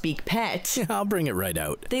outlets speak pet, I'll bring it right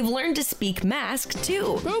out. They've learned to speak mask,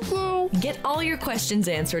 too. Get all your questions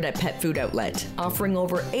answered at Pet Food Outlet, offering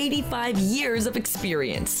over 85 years of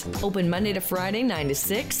experience. Open Monday to Friday, 9 to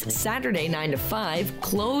 6, Saturday, 9 to 5,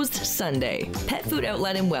 closed Sunday. Pet Food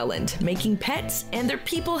Outlet in Welland, making pets and their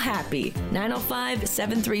people happy.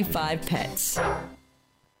 905-735-PETS.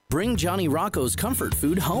 Bring Johnny Rocco's comfort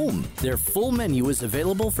food home. Their full menu is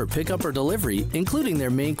available for pickup or delivery, including their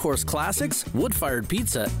main course classics, wood-fired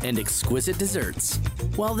pizza, and exquisite desserts.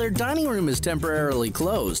 While their dining room is temporarily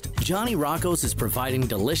closed, Johnny Rocco's is providing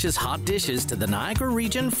delicious hot dishes to the Niagara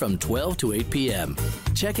region from 12 to 8 p.m.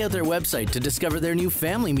 Check out their website to discover their new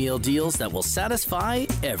family meal deals that will satisfy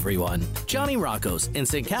everyone. Johnny Rocco's in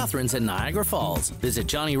St. Catharines and Niagara Falls. Visit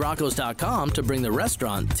JohnnyRoccos.com to bring the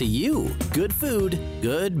restaurant to you. Good food,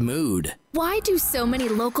 good mood. Why do so many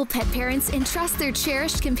local pet parents entrust their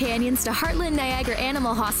cherished companions to Heartland Niagara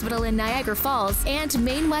Animal Hospital in Niagara Falls and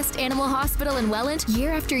Maine West Animal Hospital in Welland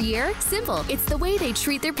year after year? Simple. It's the way they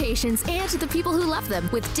treat their patients and the people who love them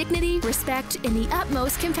with dignity, respect, and the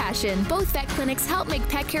utmost compassion. Both vet clinics help make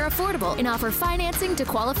pet care affordable and offer financing to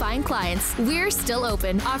qualifying clients. We're still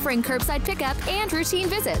open, offering curbside pickup and routine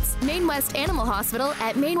visits. Maine West Animal Hospital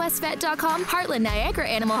at mainwestvet.com, Heartland Niagara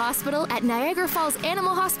Animal Hospital at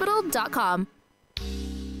niagarafallsanimalhospital.com.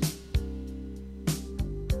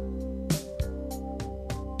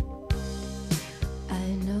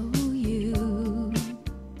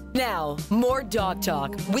 Now, more Dog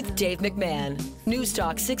Talk with Dave McMahon. News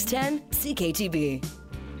Talk 610 CKTB.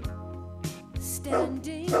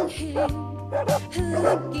 Standing here, looking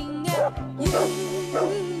at you.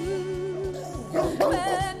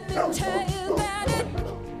 Let me tell you that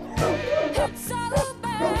it's all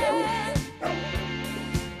bad.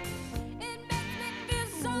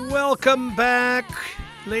 Welcome back,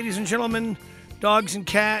 ladies and gentlemen, dogs and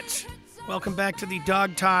cats. Welcome back to the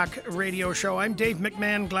Dog Talk radio show. I'm Dave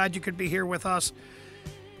McMahon. Glad you could be here with us.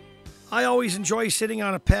 I always enjoy sitting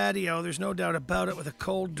on a patio. There's no doubt about it, with a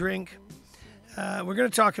cold drink. We're going to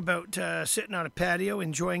talk about sitting on a patio,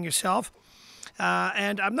 enjoying yourself.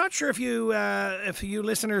 And I'm not sure if you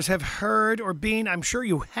listeners have heard or been. I'm sure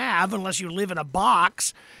you have, unless you live in a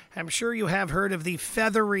box. I'm sure you have heard of the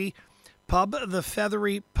Feathery Pub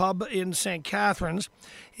in St. Catharines.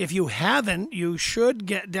 If you haven't, you should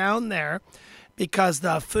get down there because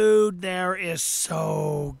the food there is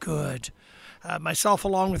so good. Myself,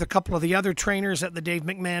 along with a couple of the other trainers at the Dave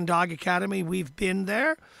McMahon Dog Academy, we've been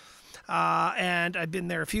there. And I've been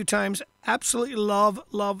there a few times. Absolutely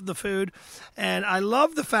love the food. And I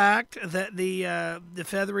love the fact that the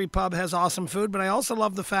Feathery Pub has awesome food, but I also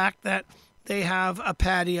love the fact that they have a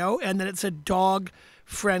patio and that it's a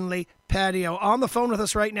dog-friendly patio. On the phone with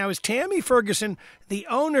us right now is Tammy Ferguson, the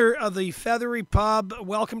owner of the Feathery Pub.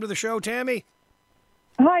 Welcome to the show, Tammy.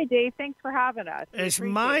 Hi, Dave. Thanks for having us. It's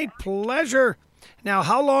my pleasure. Now,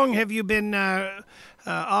 how long have you been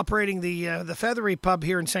operating the Feathery Pub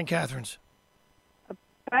here in St. Catharines?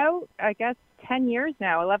 About, I guess, 10 years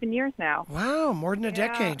now, 11 years now. Wow, more than a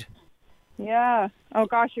decade. Yeah. Oh,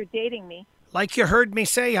 gosh, you're dating me. Like you heard me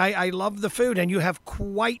say, I love the food, and you have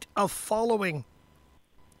quite a following.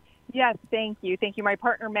 Yes, thank you. Thank you. My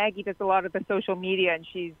partner, Maggie, does a lot of the social media, and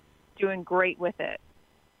she's doing great with it.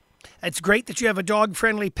 It's great that you have a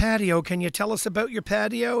dog-friendly patio. Can you tell us about your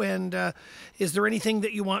patio? And is there anything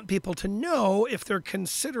that you want people to know if they're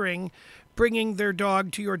considering bringing their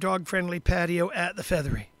dog to your dog-friendly patio at the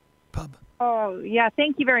Feathery Pub? Oh, yeah.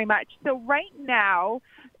 Thank you very much. So right now,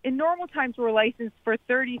 in normal times, we're licensed for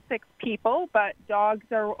 36 people, but dogs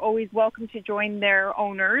are always welcome to join their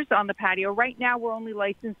owners on the patio. Right now, we're only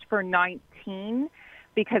licensed for 19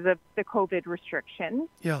 because of the COVID restrictions.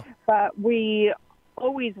 Yeah. But we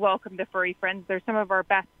always welcome the furry friends. They're some of our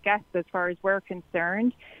best guests as far as we're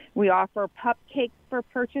concerned. We offer pup cakes for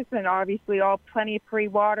purchase, and obviously plenty of free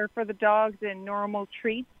water for the dogs and normal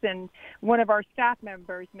treats. And one of our staff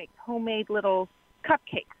members makes homemade little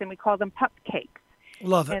cupcakes, and we call them pup cakes.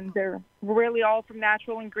 Love it. And they're really all from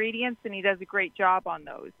natural ingredients, and he does a great job on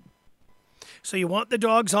those. So you want the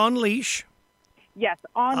dogs on leash? Yes,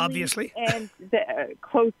 on obviously, leash and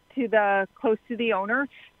close to the owner.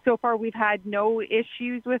 So far, we've had no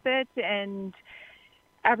issues with it, and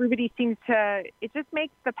everybody seems to. It just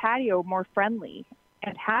makes the patio more friendly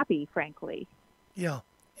and happy, frankly. Yeah.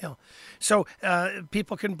 So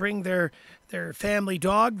people can bring their family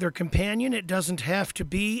dog, their companion. It doesn't have to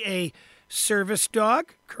be a service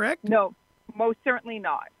dog, correct? No, most certainly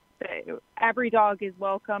not. Every dog is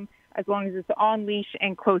welcome as long as it's on leash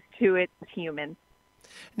and close to its human.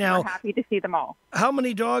 Now, we're happy to see them all. How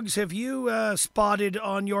many dogs have you spotted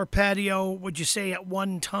on your patio, would you say, at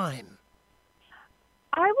one time?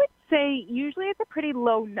 I would say usually it's a pretty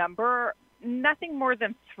low number. Nothing more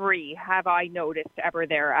than 3 have I noticed ever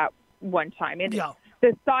there at one time. And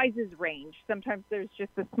the sizes range. Sometimes there's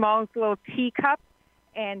just the smallest little teacup,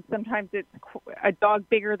 and sometimes it's a dog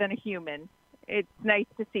bigger than a human. It's nice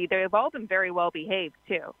to see. They've all been very well behaved,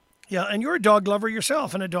 too. Yeah, and you're a dog lover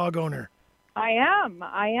yourself and a dog owner. I am.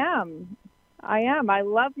 I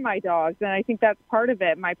love my dogs, and I think that's part of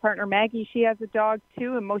it. My partner, Maggie, she has a dog,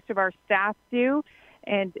 too, and most of our staff do.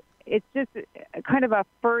 And it's just kind of a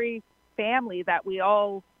furry family that we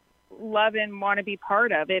all love and want to be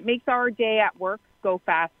part of. It makes our day at work go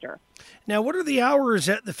faster. Now, what are the hours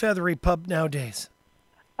at the Feathery Pub nowadays?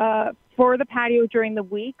 For the patio during the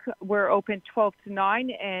week, we're open 12 to 9,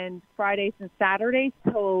 and Fridays and Saturdays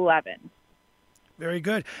till 11. Very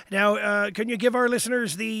good. Now, can you give our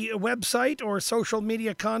listeners the website or social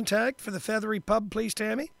media contact for the Feathery Pub, please,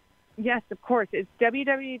 Tammy? Yes, of course. It's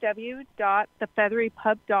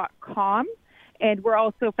www.thefeatherypub.com, and we're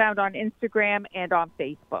also found on Instagram and on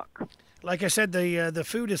Facebook. Like I said, the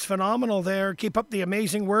food is phenomenal there. Keep up the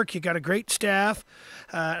amazing work. You got a great staff.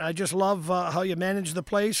 I just love how you manage the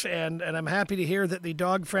place, and I'm happy to hear that the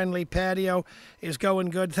dog-friendly patio is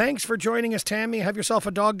going good. Thanks for joining us, Tammy. Have yourself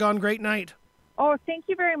a doggone great night. Oh, thank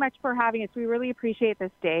you very much for having us. We really appreciate this,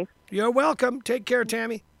 Dave. You're welcome. Take care,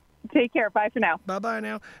 Tammy. Take care. Bye for now. Bye-bye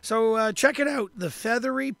now. So check it out, the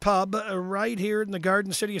Feathery Pub right here in the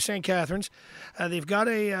Garden City of St. Catharines. They've got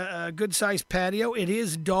a good-sized patio. It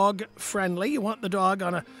is dog-friendly. You want the dog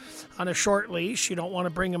on a short leash. You don't want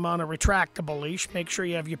to bring him on a retractable leash. Make sure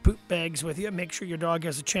you have your poop bags with you. Make sure your dog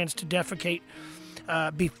has a chance to defecate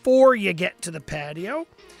before you get to the patio.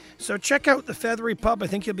 So check out the Feathery Pub. I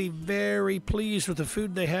think you'll be very pleased with the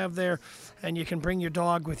food they have there, and you can bring your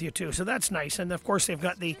dog with you too. So that's nice. And of course, they've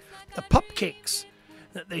got the pup cakes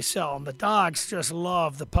that they sell. And the dogs just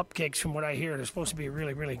love the pup cakes from what I hear. They're supposed to be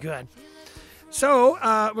really, really good. So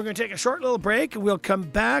we're going to take a short little break. We'll come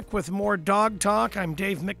back with more dog talk. I'm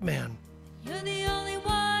Dave McMahon. You're the only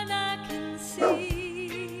one I can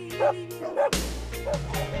see.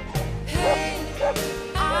 Hey,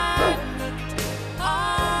 I looked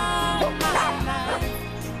all my life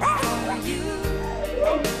for you.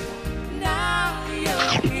 Now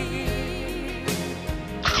you're here.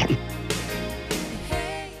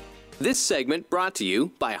 Hey. This segment brought to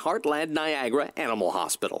you by Heartland Niagara Animal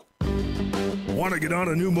Hospital. Want to get on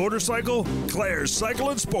a new motorcycle? Claire's Cycle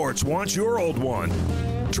and Sports wants your old one.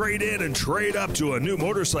 Trade in and trade up to a new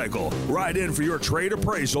motorcycle. Ride in for your trade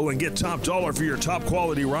appraisal and get top dollar for your top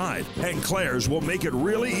quality ride. And Claire's will make it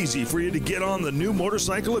really easy for you to get on the new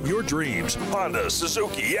motorcycle of your dreams. Honda,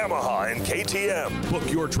 Suzuki, Yamaha, and KTM. Book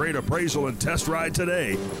your trade appraisal and test ride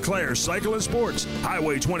today. Claire's Cycle and Sports,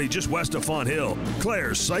 Highway 20 just west of Font Hill.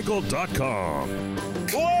 Claire'sCycle.com.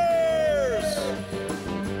 Claire's!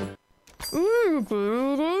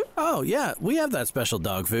 Oh, yeah, we have that special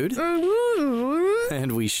dog food.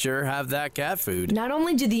 And we sure have that cat food. Not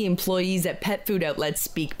only do the employees at pet food outlets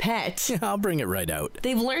speak pet, I'll bring it right out.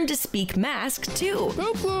 They've learned to speak mask, too.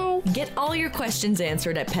 Get all your questions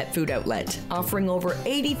answered at Pet Food Outlet, offering over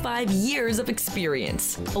 85 years of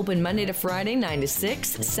experience. Open Monday to Friday, 9 to 6,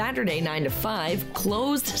 Saturday, 9 to 5,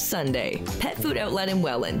 closed Sunday. Pet Food Outlet in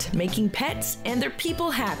Welland, making pets and their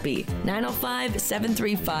people happy.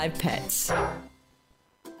 905-735-PETS.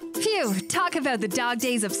 Phew, talk about the dog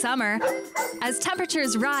days of summer. As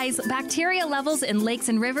temperatures rise, bacteria levels in lakes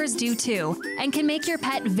and rivers do too, and can make your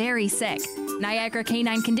pet very sick. Niagara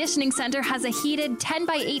Canine Conditioning Center has a heated 10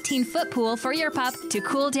 by 18 foot pool for your pup to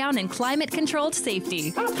cool down in climate-controlled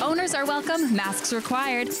safety. Owners are welcome, masks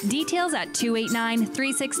required. Details at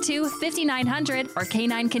 289-362-5900 or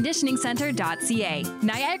canineconditioningcenter.ca.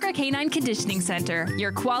 Niagara Canine Conditioning Center,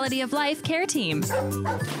 your quality of life care team.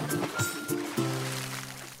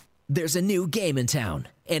 There's a new game in town,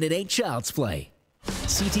 and it ain't child's play.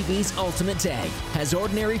 CTV's Ultimate Tag has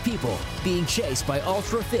ordinary people being chased by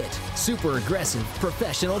ultra-fit, super aggressive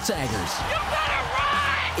professional taggers.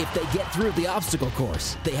 If they get through the obstacle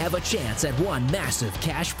course, they have a chance at one massive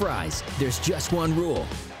cash prize. There's just one rule.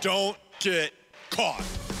 Don't get caught.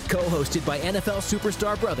 Co-hosted by NFL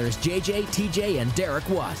superstar brothers JJ, TJ, and Derek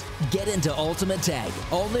Watt. Get into Ultimate Tag,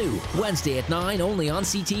 all new, Wednesday at 9, only on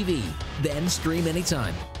CTV. Then stream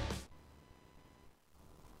anytime.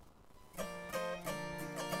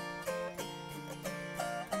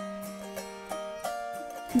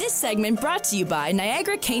 This segment brought to you by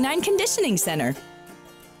Niagara Canine Conditioning Center.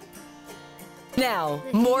 Now,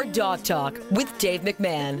 more Dog Talk with Dave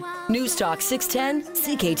McMahon. News Talk 610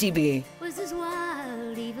 CKTB. Was as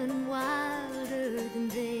wild, even wilder than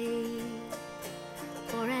they.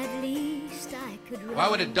 Or at least I could. Why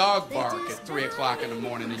would a dog bark at 3 o'clock in the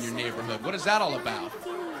morning in your neighborhood? What is that all about?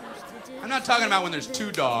 I'm not talking about when there's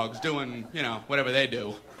two dogs doing, whatever they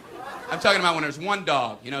do. I'm talking about when there's one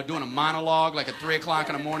dog, doing a monologue like at 3 o'clock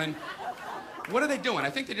in the morning. What are they doing? I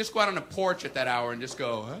think they just go out on the porch at that hour and just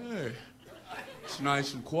go, hey, it's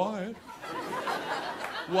nice and quiet.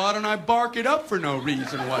 Why don't I bark it up for no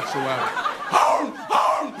reason whatsoever?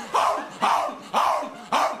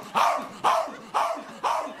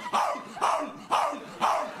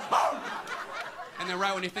 And then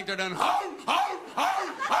right when you think they're done, what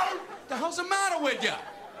the hell's the matter with you?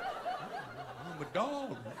 I'm a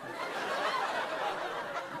dog.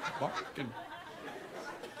 Barking.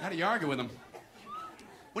 How do you argue with them?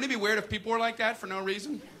 Wouldn't it be weird if people were like that for no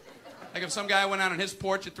reason? Like if some guy went out on his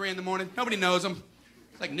porch at 3 in the morning, nobody knows him.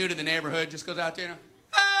 It's like new to the neighborhood, just goes out there,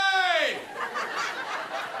 hey!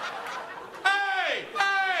 Hey!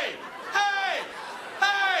 Hey! Hey! Hey!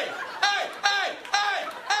 Hey! Hey! Hey!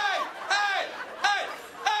 Hey! Hey! Hey!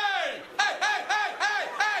 Hey! Hey! Hey! Hey!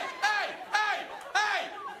 Hey! Hey! Hey!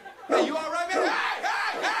 Hey! You all right, man?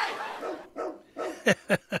 Hey!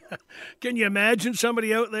 Hey! Can you imagine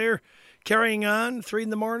somebody out there carrying on 3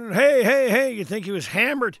 in the morning? Hey, hey, hey. You'd think he was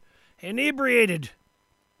hammered, inebriated.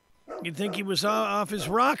 You'd think he was off his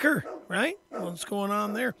rocker, right? What's going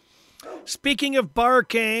on there? Speaking of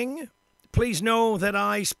barking, please know that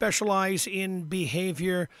I specialize in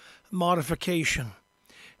behavior modification.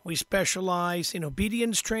 We specialize in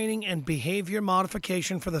obedience training and behavior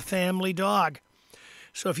modification for the family dog.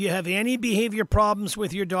 So if you have any behavior problems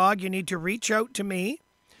with your dog, you need to reach out to me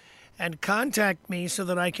and contact me so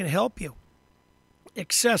that I can help you.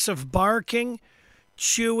 Excessive barking,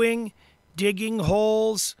 chewing, digging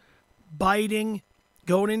holes, biting,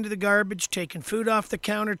 going into the garbage, taking food off the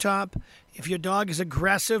countertop. If your dog is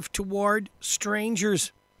aggressive toward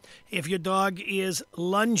strangers, if your dog is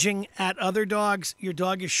lunging at other dogs, your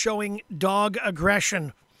dog is showing dog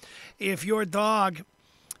aggression. If your dog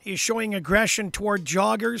is showing aggression toward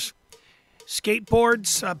joggers,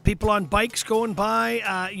 skateboards, people on bikes going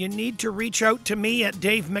by, you need to reach out to me at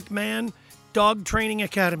Dave McMahon Dog Training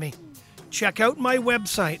Academy. Check out my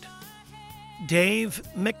website,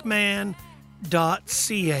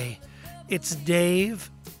 davemcmahon.ca. It's Dave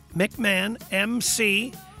McMahon,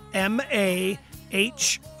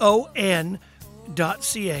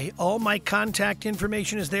 McMahon.ca. All my contact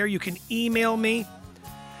information is there. You can email me.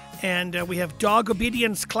 And we have dog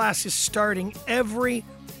obedience classes starting every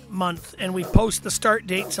month. And we post the start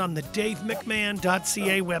dates on the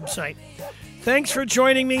davemcmahon.ca website. Thanks for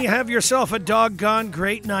joining me. Have yourself a doggone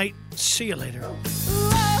great night. See you later.